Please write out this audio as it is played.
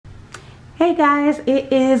Hey guys,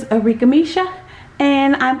 it is Arickamisha,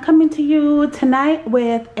 and I'm coming to you tonight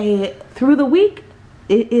with a through the week.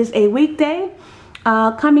 It is a weekday,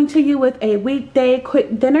 coming to you with a weekday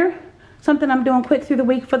quick dinner. Something I'm doing quick through the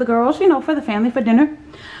week for the girls, you know, for the family, for dinner.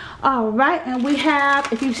 Alright, and we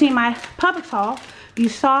have, if you've seen my Publix haul, you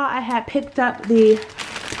saw I had picked up the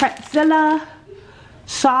Pretzilla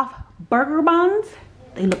soft burger buns.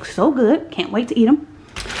 They look so good, can't wait to eat them.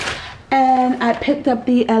 And I picked up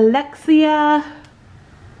the Arickamisha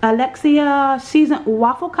seasoned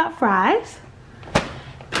waffle cut fries.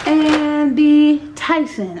 And the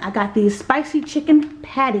Tyson, I got these spicy chicken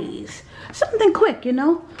patties. Something quick, you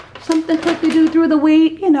know. Something quick to do through the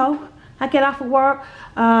week, you know. I get off of work.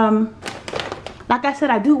 Like I said,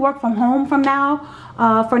 I do work from home from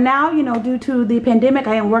now. For now, you know, due to the pandemic,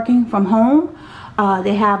 I am working from home.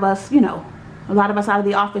 They have us, you know, a lot of us out of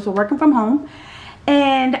the office are working from home.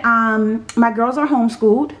 And my girls are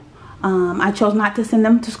homeschooled. I chose not to send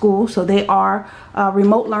them to school, so they are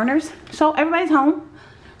remote learners. So everybody's home.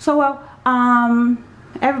 So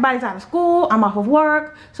everybody's out of school. I'm off of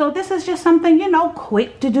work. So this is just something, you know,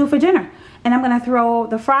 quick to do for dinner. And I'm going to throw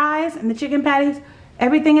the fries and the chicken patties,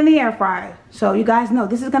 everything in the air fryer. So you guys know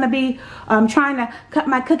this is going to be trying to cut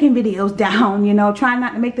my cooking videos down, you know, trying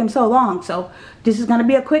not to make them so long. So this is going to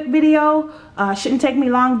be a quick video. Shouldn't take me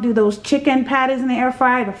long to do those chicken patties in the air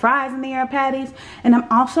fryer, the fries in the air patties. And I'm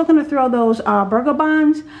also going to throw those burger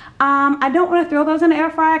buns. I don't want to throw those in the air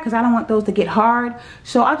fryer because I don't want those to get hard.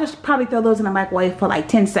 So I'll just probably throw those in the microwave for like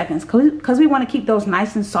 10 seconds because we want to keep those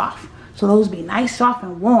nice and soft. So those be nice, soft,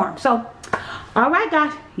 and warm. So alright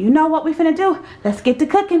guys, you know what we finna do. Let's get to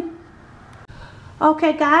cooking.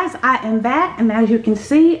 Okay guys, I am back, and as you can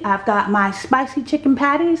see, I've got my spicy chicken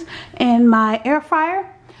patties in my air fryer.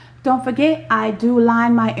 Don't forget, I do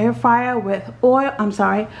line my air fryer with aluminum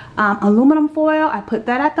foil. I put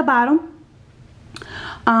that at the bottom.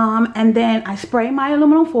 And then I spray my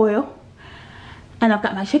aluminum foil. And I've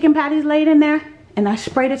got my chicken patties laid in there, and I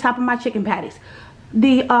spray the top of my chicken patties.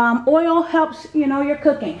 The oil helps, you know, your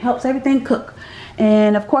cooking, helps everything cook.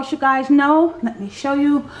 And of course you guys know, let me show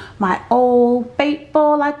you my old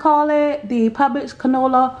faithful, I call it, the Publix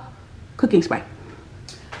canola cooking spray.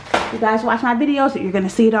 You guys watch my videos, you're going to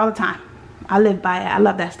see it all the time. I live by it. I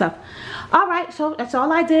love that stuff. Alright, so that's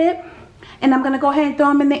all I did. And I'm going to go ahead and throw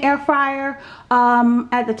them in the air fryer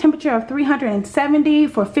at the temperature of 370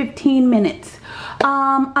 for 15 minutes.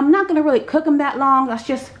 I'm not going to really cook them that long. That's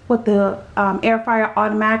just what the air fryer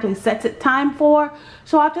automatically sets its time for.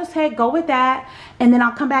 So I'll just go with that. And then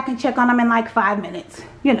I'll come back and check on them in like 5 minutes.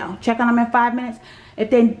 You know, check on them in 5 minutes.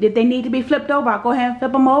 If they need to be flipped over, I'll go ahead and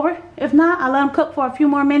flip them over. If not, I'll let them cook for a few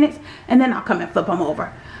more minutes, and then I'll come and flip them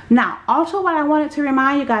over. Now, also what I wanted to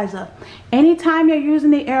remind you guys of, anytime you're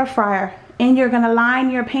using the air fryer and you're going to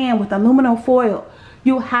line your pan with aluminum foil,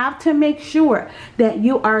 you have to make sure that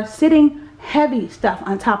you are sitting heavy stuff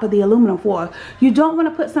on top of the aluminum foil. You don't want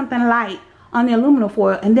to put something light on the aluminum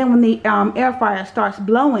foil, and then when the air fryer starts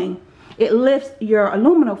blowing, it lifts your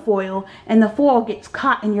aluminum foil and the foil gets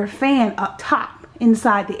caught in your fan up top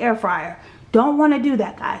inside the air fryer. Don't want to do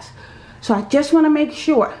that, guys. So I just want to make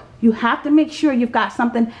sure, you have to make sure you've got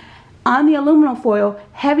something on the aluminum foil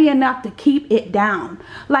heavy enough to keep it down.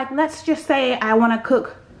 Like, let's just say I want to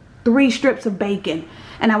cook 3 strips of bacon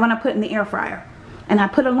and I want to put in the air fryer. And I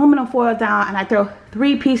put aluminum foil down and I throw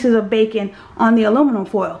 3 pieces of bacon on the aluminum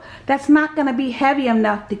foil. That's not going to be heavy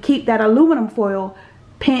enough to keep that aluminum foil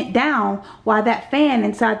pent down while that fan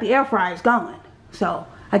inside the air fryer is going. So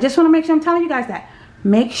I just want to make sure I'm telling you guys that.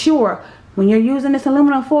 Make sure when you're using this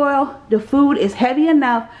aluminum foil, the food is heavy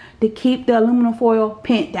enough to keep the aluminum foil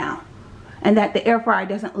pent down. And that the air fryer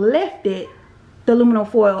doesn't lift it, the aluminum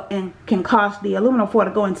foil, and can cause the aluminum foil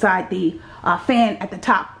to go inside the fan at the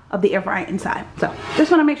top of the air fryer inside. So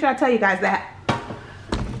just want to make sure I tell you guys that.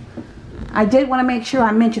 I did want to make sure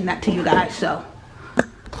I mentioned that to you guys, so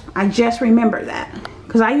I just remember that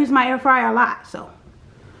because I use my air fryer a lot. So,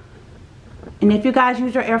 and if you guys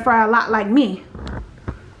use your air fryer a lot like me,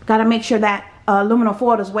 gotta make sure that aluminum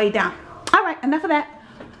foil is way down. All right, enough of that.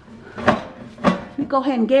 Let me go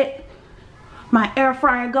ahead and get my air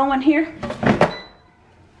fryer going here.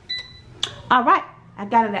 All right, I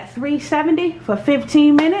got it at 370 for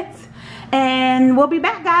 15 minutes, and we'll be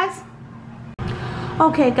back, guys.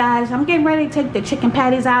 Okay guys, I'm getting ready to take the chicken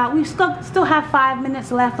patties out. We still have 5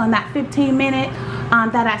 minutes left on that 15-minute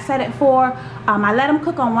that I set it for. I let them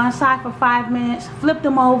cook on one side for 5 minutes, flip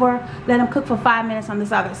them over, let them cook for 5 minutes on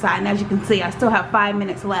this other side. And as you can see, I still have 5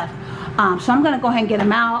 minutes left. So I'm going to go ahead and get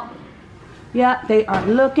them out. Yep, they are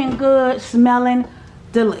looking good, smelling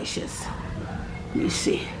delicious. Let me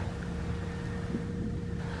see.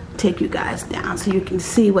 take you guys down so you can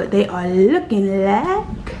see what they are looking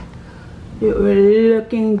like. They're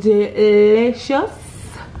looking delicious.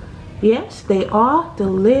 Yes, they are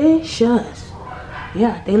delicious.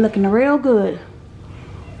 Yeah, they looking real good.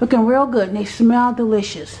 Looking real good, and they smell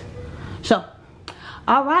delicious. So,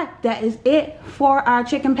 all right, that is it for our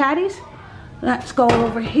chicken patties. Let's go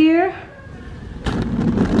over here.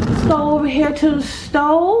 Let's go over here to the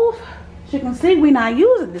stove. As you can see, we're not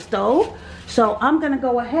using the stove. So I'm gonna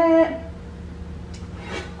go ahead,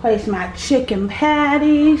 place my chicken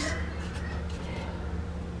patties.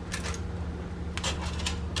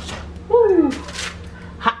 Woo!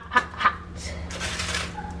 Hot, hot, hot.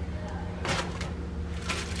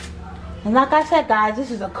 And like I said, guys,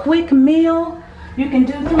 this is a quick meal you can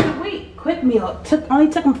do through the week. Quick meal. Only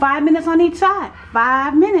took them 5 minutes on each side.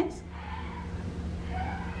 5 minutes.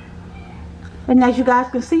 And as you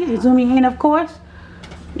guys can see, zooming in, of course.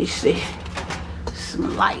 Let me see.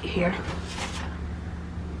 Some light here.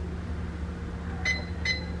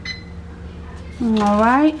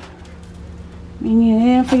 Alright. Bringing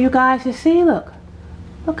it in for you guys to see. Look.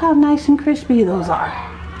 Look how nice and crispy those are.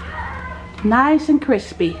 Nice and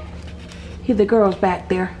crispy. Hear the girls back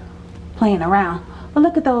there playing around. But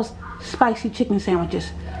look at those spicy chicken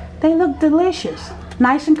sandwiches. They look delicious.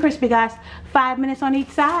 Nice and crispy, guys. 5 minutes on each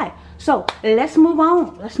side. So let's move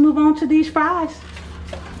on. Let's move on to these fries.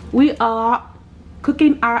 We are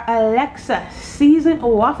cooking our Alexa seasoned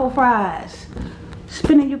waffle fries.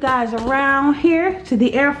 Spinning you guys around here to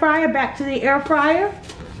the air fryer. Back to the air fryer.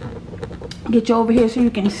 Get you over here so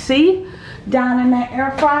you can see. Down in that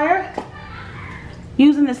air fryer.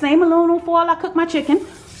 Using the same aluminum foil I cook my chicken.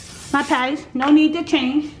 My patties. No need to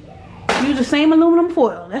change. Use the same aluminum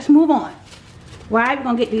foil. Let's move on. Right, we're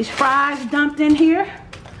gonna get these fries dumped in here.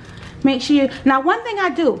 Make sure you, now one thing I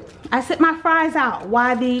do, I set my fries out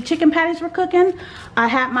while the chicken patties were cooking. I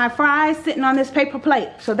have my fries sitting on this paper plate,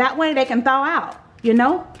 so that way they can thaw out, you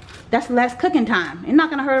know? That's less cooking time. It's not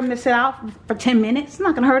gonna hurt them to sit out for 10 minutes. It's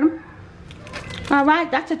not gonna hurt them. All right,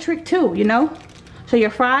 that's a trick too, you know? So your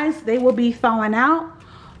fries, they will be thawing out,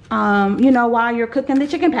 you know, while you're cooking the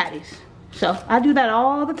chicken patties. So I do that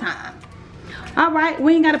all the time. All right,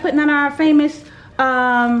 we ain't gotta put none of our famous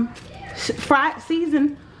fry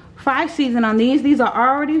season on these. These are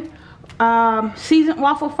already seasoned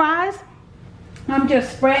waffle fries. I'm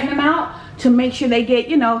just spreading them out to make sure they get,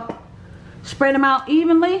 you know, spread them out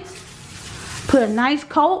evenly. Put a nice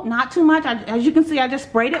coat, not too much. As you can see, I just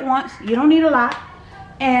sprayed it once. You don't need a lot.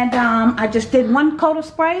 And I just did one coat of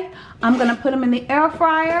spray. I'm gonna put them in the air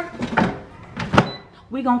fryer.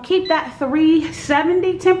 We're gonna keep that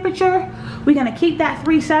 370 temperature. We're gonna keep that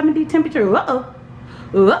 370 temperature.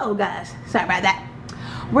 Uh-oh, guys, sorry about that.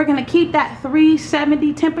 We're gonna keep that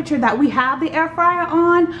 370 temperature that we have the air fryer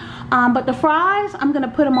on. But the fries, I'm gonna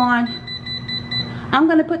put them on. I'm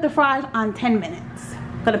gonna put the fries on 10 minutes.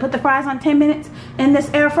 Gonna put the fries on 10 minutes in this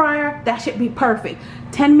air fryer. That should be perfect.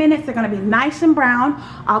 10 minutes, they're gonna be nice and brown.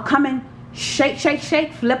 I'll come in, shake, shake,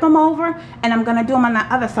 shake, flip them over, and I'm gonna do them on the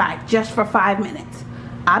other side just for 5 minutes.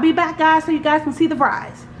 I'll be back, guys, so you guys can see the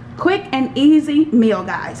fries. Quick and easy meal,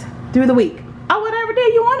 guys, through the week. Or whatever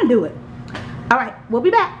day you want to do it. All right, we'll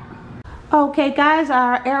be back. Okay, guys,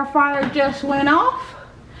 our air fryer just went off.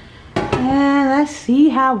 And let's see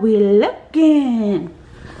how we looking.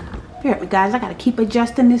 Here, guys, I gotta keep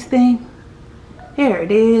adjusting this thing. There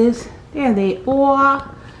it is. There they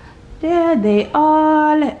are. There they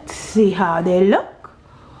are. Let's see how they look.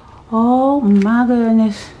 Oh my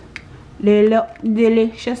goodness. They look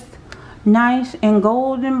delicious. Nice and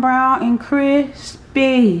golden brown and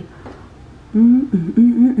crispy.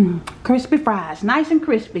 Crispy fries. Nice and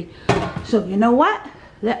crispy. So you know what?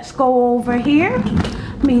 Let's go over here.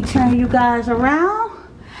 Let me turn you guys around.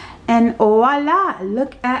 And voila.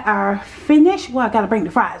 Look at our finish. Well, I gotta bring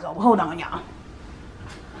the fries over. Hold on, y'all.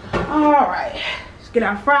 Alright. Let's get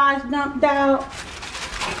our fries dumped out.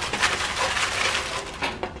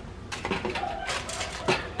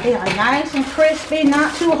 They are nice and crispy,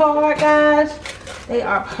 not too hard, guys. They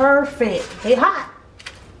are perfect. They hot.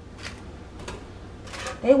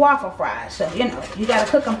 They waffle fries, so you know, you gotta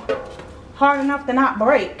cook them hard enough to not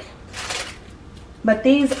break. But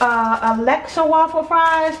these Alexa waffle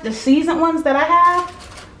fries, the seasoned ones that I have,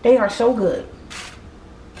 they are so good.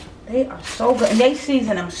 They are so good, and they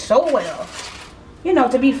season them so well. You know,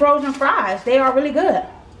 to be frozen fries, they are really good.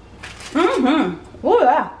 Oh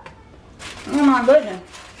yeah. Oh my goodness.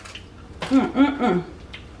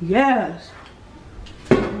 Yes.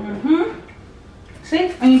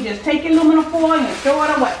 See? And you just take your aluminum foil and throw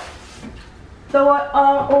it away. Throw it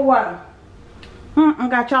away. I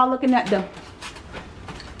got y'all looking at the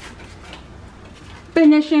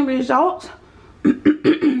finishing results.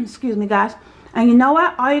 Excuse me, guys. And you know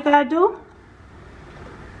what? All you gotta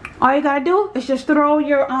do is just throw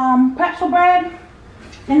your pretzel bread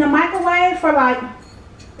in the microwave for like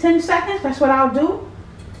 10 seconds. That's what I'll do.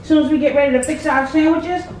 As soon as we get ready to fix our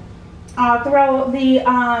sandwiches, I'll throw the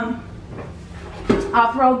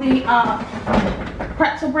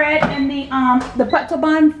pretzel bread in the pretzel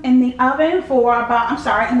buns in the oven for about,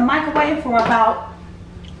 in the microwave for about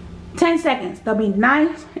 10 seconds. They'll be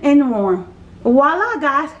nice and warm. Voila,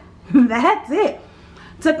 guys. That's it.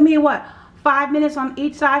 Took me what, 5 minutes on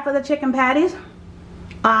each side for the chicken patties,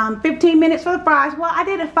 15 minutes for the fries. Well, I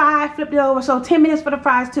did it 5, flipped it over, so 10 minutes for the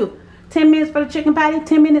fries too. 10 minutes for the chicken patty,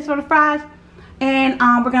 10 minutes for the fries, and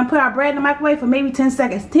we're gonna put our bread in the microwave for maybe 10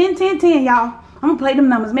 seconds. 10, 10, 10, y'all. I'm gonna play them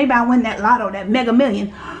numbers. Maybe I win that lotto, that mega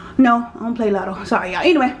million. No, I don't play lotto. Sorry, y'all.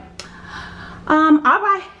 Anyway, all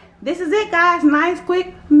right, this is it, guys. Nice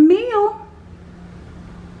quick meal.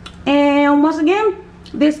 And once again,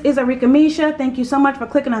 this is Arickamisha. Thank you so much for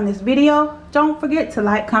clicking on this video. Don't forget to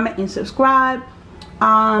like, comment, and subscribe.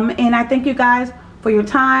 And I thank you guys for your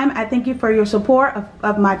time. I thank you for your support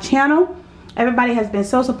of my channel. Everybody has been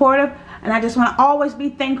so supportive, and I just want to always be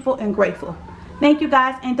thankful and grateful. Thank you,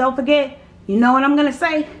 guys. And don't forget, you know what I'm going to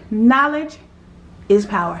say, knowledge is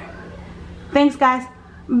power. Thanks, guys.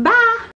 Bye.